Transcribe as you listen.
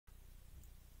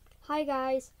Hi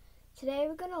guys, today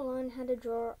we're going to learn how to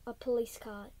draw a police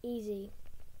car, easy.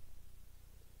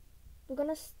 We're going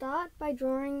to start by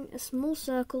drawing a small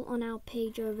circle on our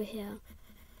page over here.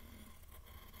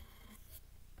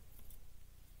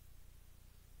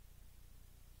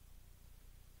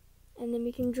 And then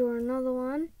we can draw another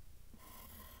one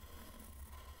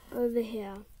over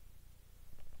here.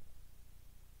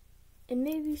 And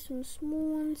maybe some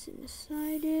small ones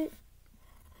inside it.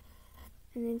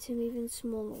 And then some even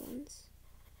smaller ones.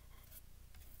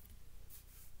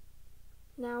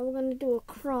 Now we're going to do a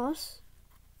cross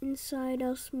inside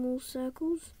our small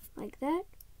circles, like that.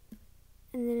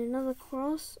 And then another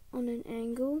cross on an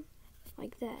angle,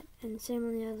 like that. And same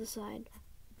on the other side.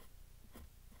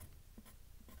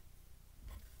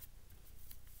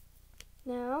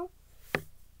 Now,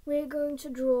 we're going to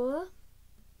draw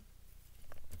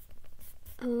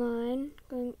a line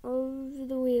going over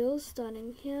the wheels,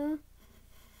 starting here,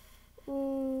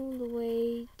 all the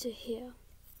way to here.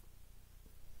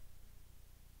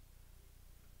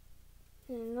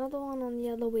 And another one on the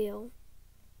other wheel.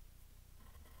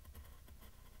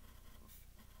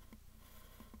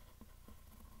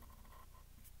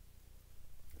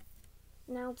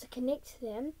 Now to connect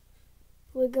them,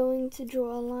 we're going to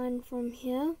draw a line from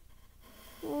here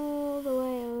all the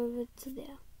way over to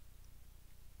there.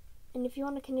 And if you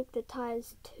want to connect the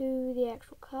tires to the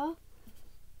actual car,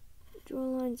 draw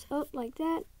lines up like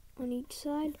that on each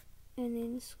side, and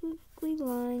then squiggly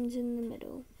lines in the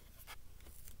middle.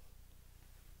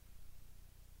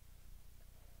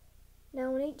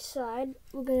 Now on each side,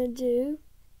 we're going to do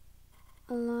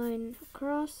a line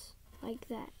across like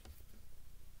that.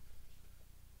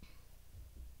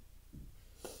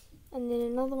 And then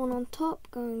another one on top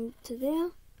going to there,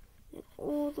 and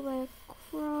all the way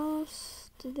across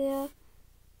to there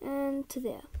and to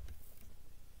there.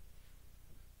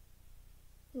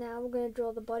 Now we're going to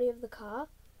draw the body of the car.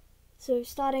 So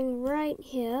starting right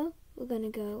here, we're going to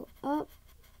go up,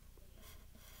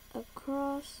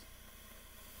 across,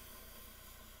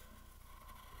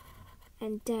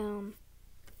 and down.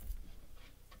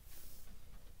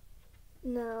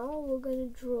 Now we're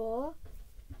going to draw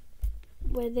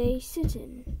where they sit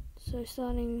in. So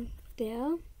starting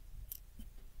there,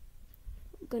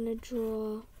 we're going to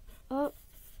draw up,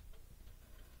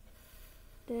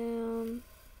 down,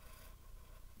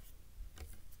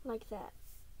 like that.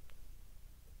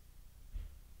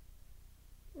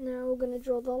 Now we're going to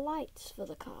draw the lights for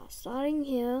the car. Starting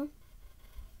here,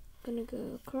 going to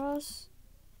go across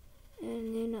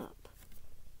and then up.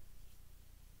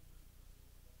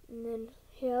 And then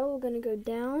here we're going to go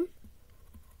down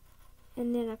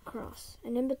and then across.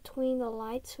 And in between the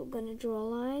lights, we're going to draw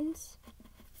lines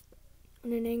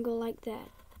on an angle like that.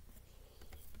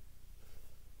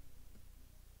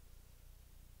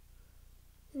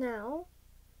 Now,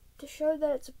 to show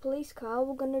that it's a police car,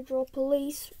 we're going to draw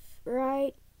police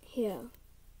right here.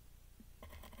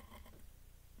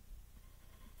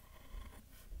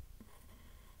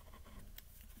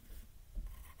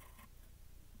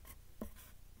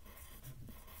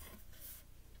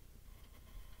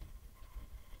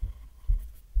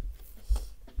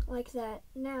 Like that.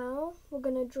 Now, we're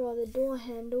going to draw the door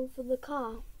handle for the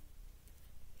car.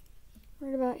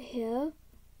 Right about here.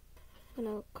 I'm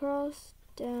going to cross,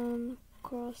 down,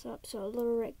 cross, up, so a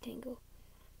little rectangle.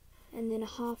 And then a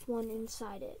half one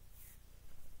inside it.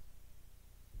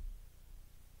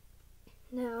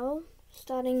 Now,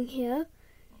 starting here,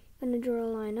 I'm going to draw a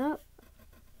line up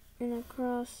and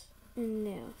across and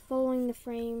there, following the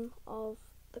frame of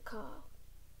the car.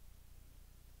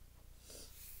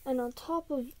 And on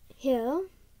top of here,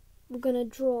 we're going to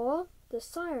draw the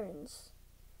sirens.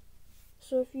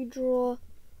 So if you draw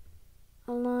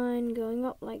a line going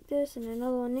up like this and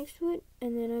another one next to it,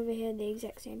 and then over here the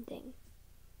exact same thing.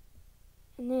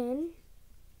 And then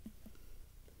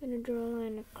I'm going to draw a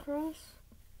line across,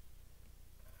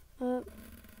 up,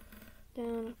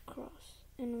 down, across,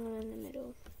 and one in the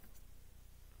middle.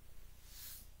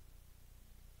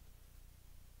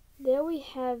 There we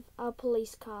have our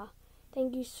police car.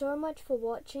 Thank you so much for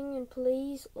watching, and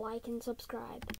please like and subscribe.